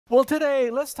Well, today,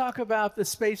 let's talk about the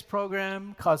space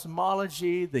program,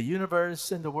 cosmology, the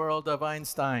universe, and the world of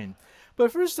Einstein.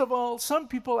 But first of all, some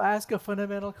people ask a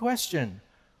fundamental question.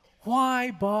 Why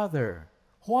bother?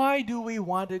 Why do we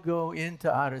want to go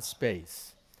into outer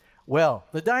space? Well,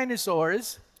 the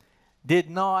dinosaurs did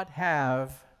not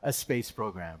have a space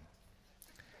program.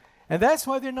 And that's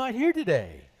why they're not here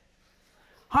today.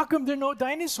 How come there are no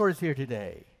dinosaurs here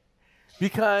today?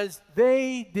 Because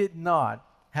they did not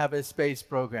have a space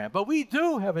program. But we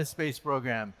do have a space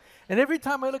program. And every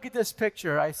time I look at this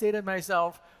picture, I say to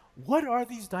myself, what are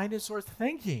these dinosaurs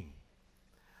thinking?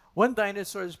 One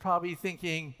dinosaur is probably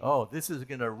thinking, oh, this is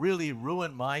going to really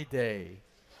ruin my day.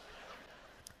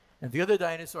 And the other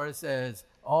dinosaur says,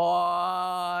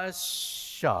 aw,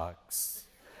 shucks.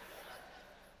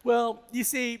 Well, you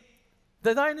see,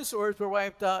 the dinosaurs were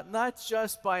wiped out not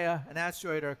just by an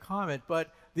asteroid or a comet,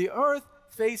 but the Earth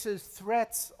faces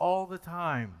threats all the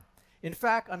time. In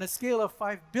fact, on a scale of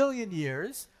 5 billion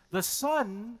years, the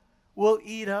sun will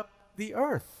eat up the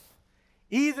Earth.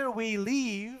 Either we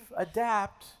leave,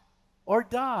 adapt, or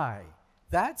die.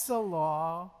 That's a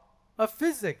law of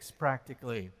physics,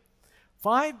 practically.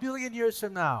 5 billion years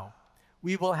from now,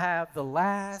 we will have the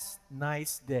last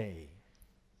nice day.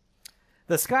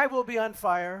 The sky will be on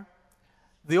fire,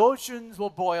 the oceans will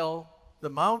boil, the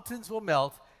mountains will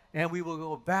melt, and we will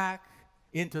go back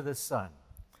into the sun.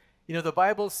 You know, the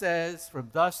Bible says, from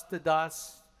dust to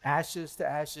dust, ashes to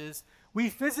ashes. We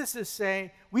physicists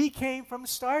say we came from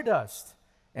stardust,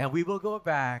 and we will go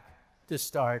back to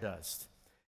stardust.